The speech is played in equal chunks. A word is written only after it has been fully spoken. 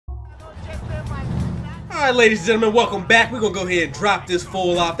Alright, ladies and gentlemen, welcome back. We're gonna go ahead and drop this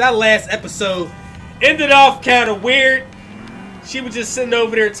fool off. That last episode ended off kind of weird. She was just sitting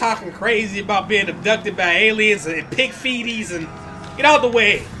over there talking crazy about being abducted by aliens and pig feeties and get out the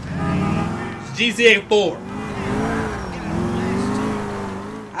way. It's GTA 4.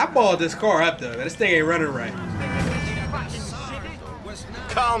 I balled this car up though. This thing ain't running right.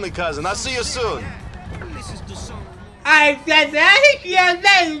 Call me, cousin. I'll see you soon. I think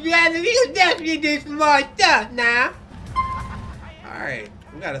you definitely do some more stuff now. Alright,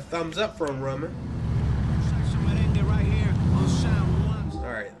 we got a thumbs up from Roman.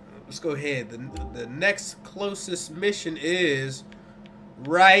 Alright, let's go ahead. The next closest mission is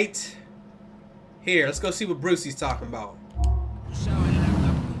right here. Let's go see what Brucey's talking about.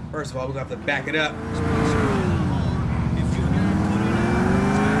 First of all, we're gonna have to back it up.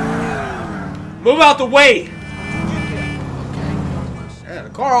 Move out the way! Yeah, the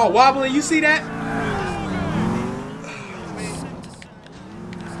car all wobbling, you see that?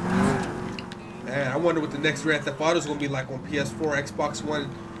 Man, I wonder what the next Grand Theft Auto is going to be like on PS4, Xbox One,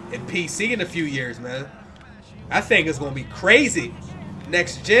 and PC in a few years, man. I think it's going to be crazy.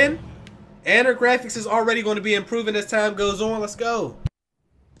 Next gen, and our graphics is already going to be improving as time goes on. Let's go.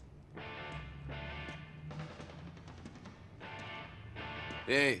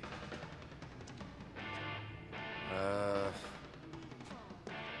 Hey.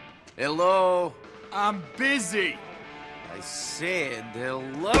 Hello? I'm busy. I said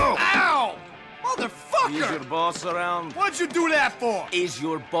hello. Ow! Motherfucker! Is your boss around? What'd you do that for? Is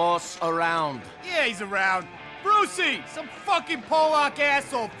your boss around? Yeah, he's around. Brucey, some fucking Polak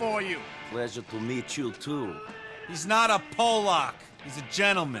asshole for you. Pleasure to meet you, too. He's not a Polak. He's a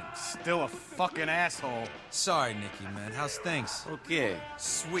gentleman. Still a fucking asshole. Sorry, Nikki, man. How's things? Okay.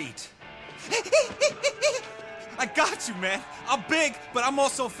 Sweet. I got you, man. I'm big, but I'm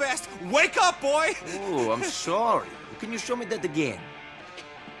also fast. Wake up, boy! Oh, I'm sorry. Can you show me that again?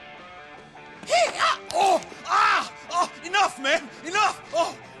 Oh, enough, man. Enough.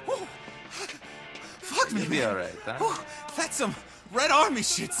 Oh. Fuck me, You'll be man. alright, huh? Oh, that's some Red Army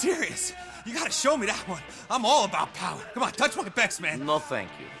shit, serious. You gotta show me that one. I'm all about power. Come on, touch my pecs, man. No, thank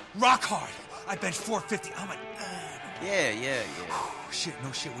you. Rock hard. I bench 450. I'm like, Yeah. shit,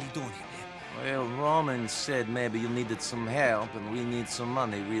 no shit. What are you doing here, man? Well, Roman said maybe you needed some help, and we need some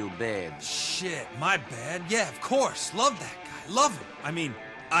money real bad. Shit, my bad. Yeah, of course. Love that guy. Love him. I mean,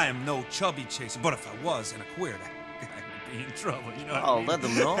 I am no chubby chaser, but if I was and a queer, that guy would be in trouble, you know what I mean? Let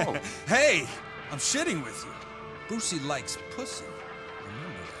them know. Hey, I'm shitting with you. Brucey likes pussy.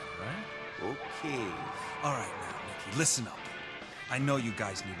 Remember that, right? Okay. All right, now, Nicky, listen up. I know you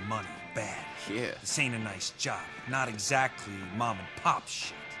guys need money, bad. Yeah. This ain't a nice job. Not exactly mom and pop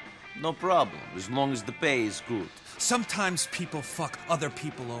shit. No problem, as long as the pay is good. Sometimes people fuck other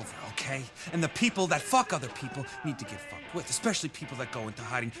people over, okay? And the people that fuck other people need to get fucked with, especially people that go into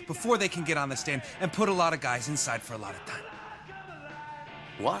hiding before they can get on the stand and put a lot of guys inside for a lot of time.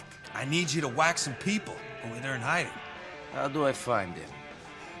 What? I need you to whack some people when they're in hiding. How do I find them?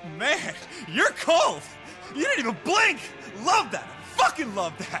 Man, you're cold! You didn't even blink! Love that! I fucking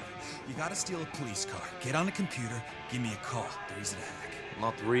love that! You gotta steal a police car, get on the computer, give me a call. They're easy to hack.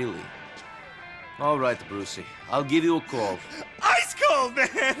 Not really. All right, Brucey. I'll give you a call. Ice cold,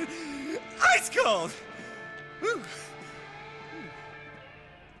 man! Ice cold! Whew.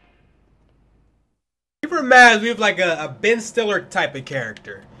 He reminds me of like a Ben Stiller type of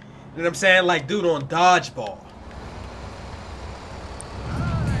character. You know what I'm saying? Like dude on Dodgeball.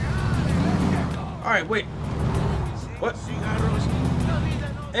 Alright, wait. What?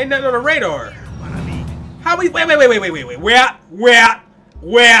 Ain't nothing on the radar. How we wait. Where?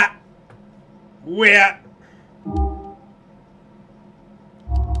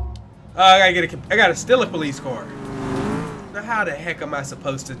 I gotta steal a police car. Now how the heck am I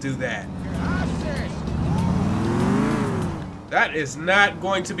supposed to do that? That is not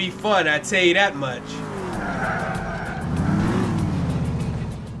going to be fun, I tell you that much.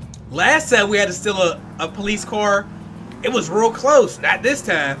 Last time we had to steal a police car, it was real close. Not this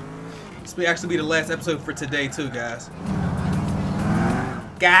time. This may actually be the last episode for today too, guys.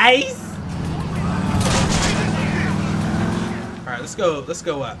 Alright, let's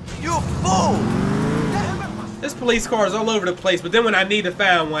go up. You fool! This police car is all over the place, but then when I need to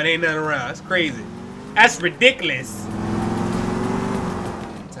find one, ain't nothing around. That's crazy. That's ridiculous.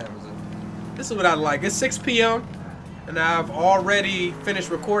 What time is it? This is what I like. It's 6 p.m. and I've already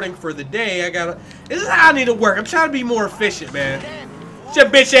finished recording for the day. This is how I need to work. I'm trying to be more efficient, man. Get your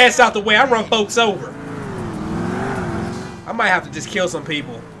bitch ass out the way. I run folks over. I might have to just kill some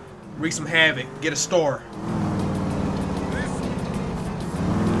people, wreak some havoc, get a store.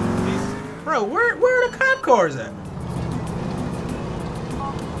 Bro, where are the cops cop cars at?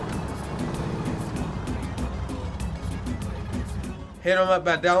 Hit him up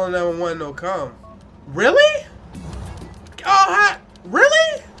by dialing 911, no come. Really? Oh, hi.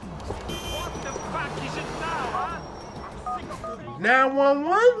 Really?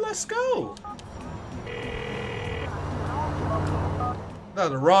 911? Let's go. That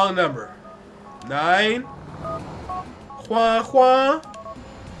was the wrong number. 9. Juan.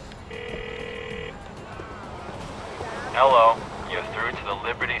 Hello, you're through to the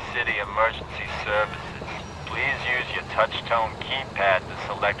Liberty City Emergency Services. Please use your touch-tone keypad to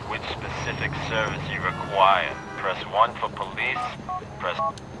select which specific service you require. Press 1 for police, press...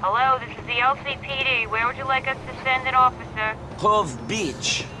 Hello, this is the LCPD. Where would you like us to send an officer? Cove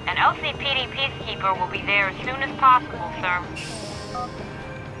Beach. An LCPD peacekeeper will be there as soon as possible, sir.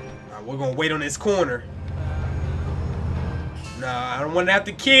 Alright, we're gonna wait on this corner. Nah, I don't want to have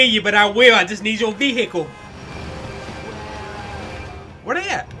to kill you, but I will. I just need your vehicle. Where they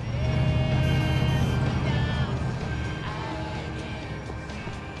at?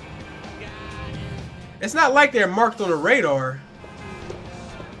 It's not like they're marked on the radar.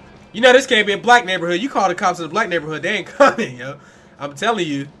 You know this can't be a black neighborhood. You call the cops in a black neighborhood, they ain't coming, yo. I'm telling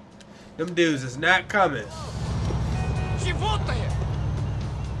you, them dudes is not coming.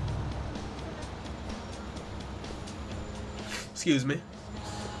 Excuse me.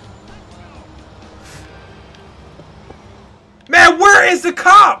 Man, where is the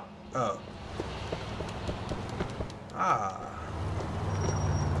cop? Oh. Ah.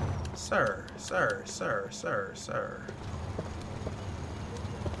 Sir.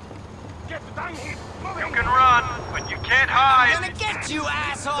 You can run, but you can't hide. I'm gonna get you,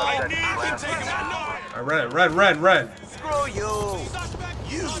 asshole! Run. Screw you!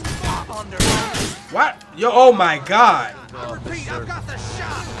 You under. What? Yo, oh my God. You're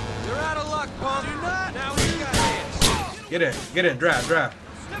out of luck, punk. Do not. Now you got hands. Get in, drive.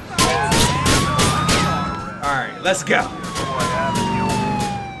 Alright, let's go.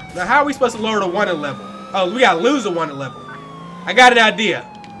 Now, how are we supposed to lower the wanted level? Oh, we gotta lose the wanted level. I got an idea.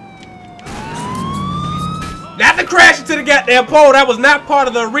 Not to crash into the goddamn pole. That was not part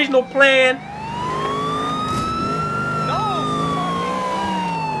of the original plan. No.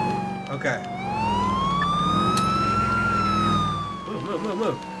 Okay.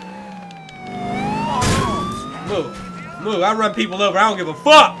 Move. I run people over. I don't give a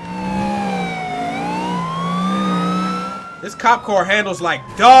fuck. This cop car handles like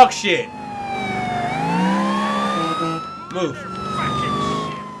dog shit. Move.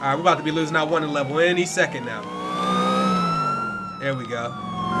 Alright, we're about to be losing our wanted level any second now. There we go.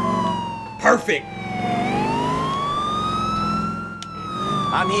 Perfect.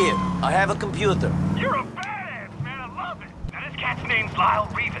 I'm here. I have a computer. You're a badass, man. I love it. Now, this cat's name's Lyle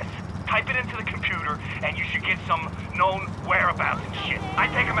Rivas. Type it into the computer, and you should get some known whereabouts and shit. I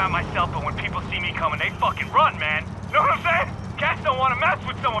take him out myself, but when people see me coming, they fucking run, man. Know what I'm saying? Cats don't want to mess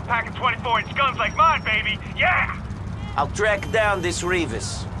with someone packing 24-inch guns like mine, baby. Yeah! I'll track down this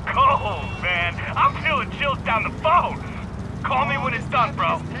Rivas. Cool, man. I'm feeling chills down the phone. Call me when it's done,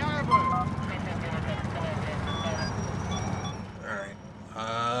 bro.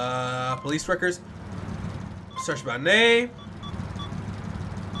 Alright. Police records. Search by name.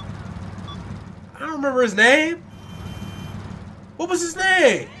 I don't remember his name. What was his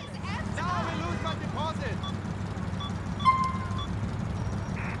name?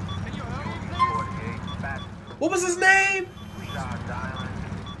 What was his name?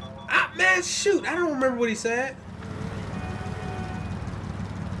 Ah, man, shoot. I don't remember what he said.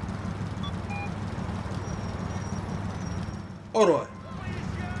 Hold on.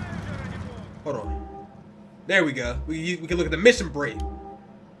 There we go. We can look at the mission brief.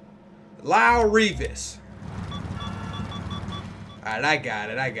 Lyle Rivas. Alright, I got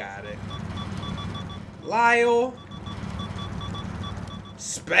it. Lyle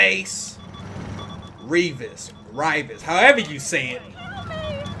space Rivas. However you say it.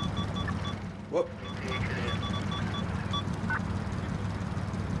 Whoop.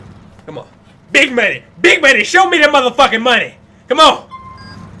 Come on. Big money. Show me the motherfucking money. Come on.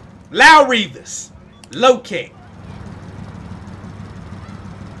 Lyle Rivas. Locate.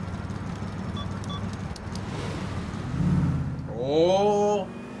 Oh,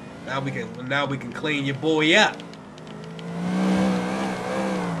 now we can clean your boy up.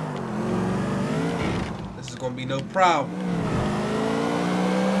 This is gonna be no problem.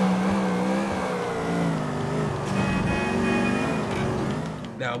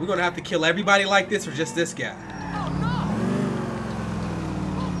 Now we're gonna have to kill everybody like this or just this guy.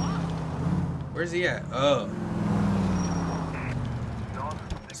 Where's he at? Oh.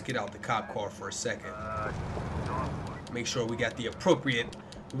 Let's get out the cop car for a second. Make sure we got the appropriate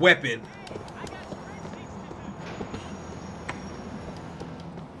weapon.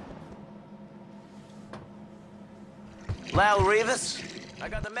 Lyle Rivas, I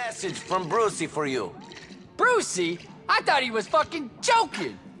got a message from Brucey for you. Brucey? I thought he was fucking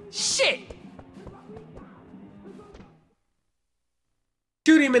joking. Shit.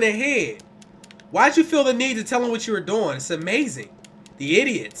 Shoot him in the head. Why'd you feel the need to tell him what you were doing? It's amazing. The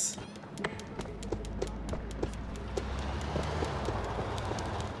idiots.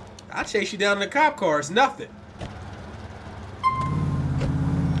 I'll chase you down in the cop car. It's nothing.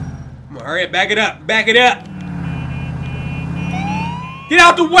 Come on, hurry up. Back it up. Back it up. Get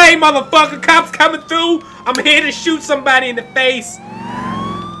out the way, motherfucker. Cops coming through. I'm here to shoot somebody in the face.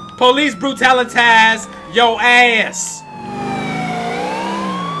 Police brutalitize your ass.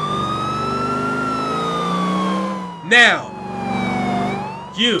 Now,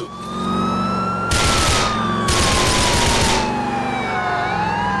 you.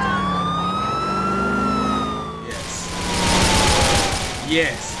 Yes.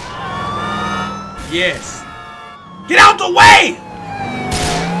 Yes. Yes. Get out the way!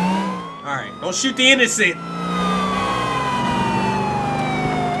 Alright, don't shoot the innocent.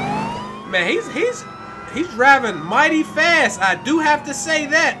 Man, he's driving mighty fast. I do have to say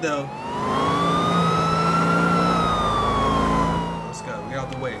that though. Let's go, get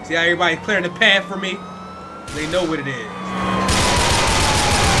out the way. See how everybody's clearing the path for me? They know what it is.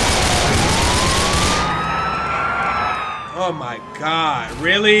 Oh my God,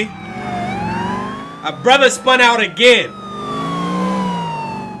 really? A brother spun out again.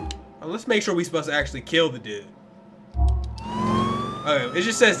 Oh, let's make sure we're supposed to actually kill the dude. Okay, it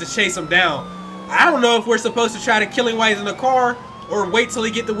just says to chase him down. I don't know if we're supposed to try to kill him while he's in the car or wait till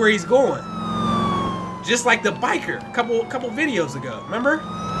he get to where he's going. Just like the biker a couple videos ago, remember?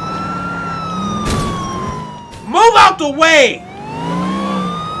 Move out the way!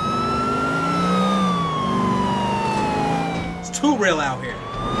 It's too real out here.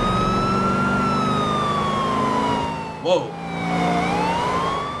 Whoa.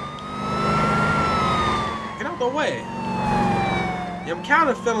 Get out the way. Yeah, I'm kind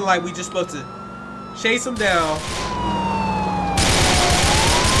of feeling like we just supposed to chase him down.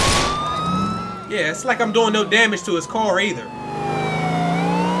 Yeah, it's like I'm doing no damage to his car either.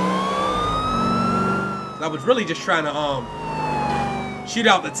 I was really just trying to shoot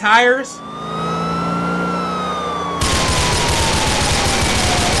out the tires.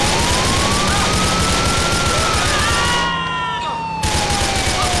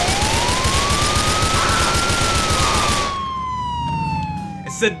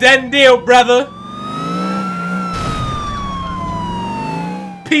 It's a done deal, brother.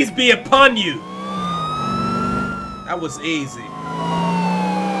 Peace be upon you. That was easy.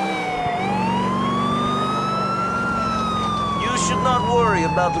 You should not worry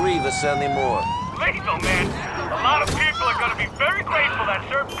about Rivas anymore. Lethal, man. A lot of people are gonna be very grateful that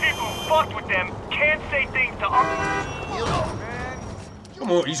certain people who fucked with them can't say things to others.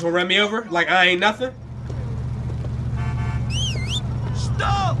 Come on, you just gonna run me over like I ain't nothing?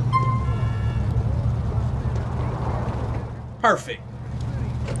 Stop! Perfect.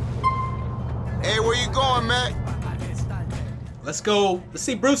 Hey, where you going, man? Let's go. Let's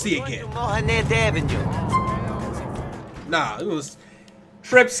see Brucey again. Mohanet Avenue. Nah, it was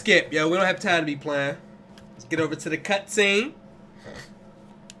trip skip, yo. We don't have time to be playing. Let's get over to the cutscene.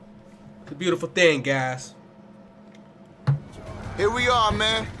 It's a beautiful thing, guys. Here we are,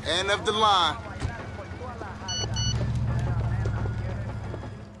 man. End of the line.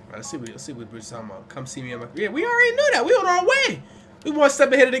 Let's see what Bruce's talking about. Come see me on my... Yeah, we already knew that. We on our way. We one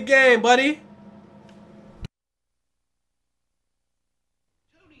step ahead of the game, buddy.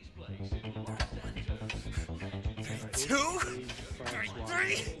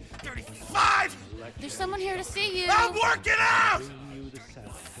 There's someone here to see you. I'm working out!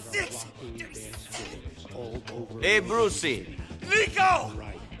 6. Hey, Brucey. Nico!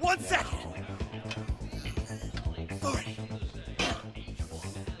 1 second. 3.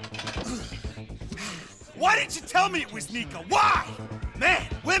 Why didn't you tell me it was Nico? Why? Man,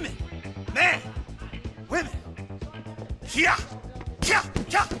 women. Man, women. Yeah. Yeah.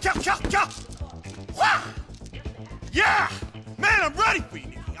 Yeah. Yeah. Yeah. Yeah. Wah! Yeah. Man, I'm ready for you,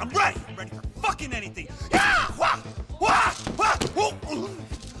 Nicky. I'm ready. I'm ready for fucking anything. Yeah. Wah! Wah! Wah! Whoa.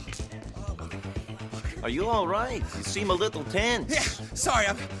 Are you all right? You seem a little tense. Yeah. Sorry,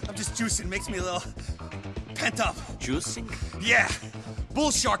 I'm just juicing. Makes me a little pent up. Juicing? Yeah.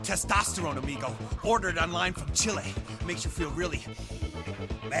 Bull shark testosterone, amigo. Ordered online from Chile. Makes you feel really...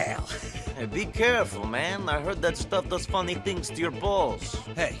 well. Hey, be careful, man. I heard that stuff does funny things to your balls.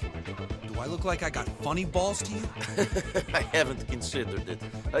 Hey, do I look like I got funny balls to you? I haven't considered it.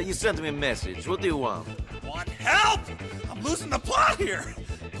 You sent me a message. What do you want? Want help? I'm losing the plot here.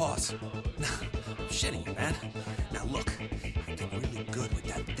 Pause. I'm shitting you, man. Now look, I did really good with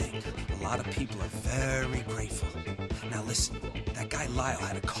that thing. A lot of people are very grateful. Now listen, that guy Lyle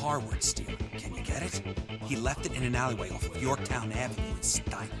had a car worth stealing. Can you get it? He left it in an alleyway off of Yorktown Avenue in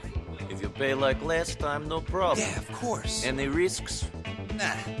Steinway. If you pay like last time, no problem. Yeah, of course. Any risks?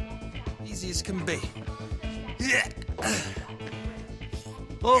 Nah, easy as can be.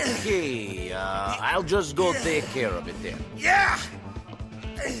 Okay, I'll just go take care of it then. Yeah!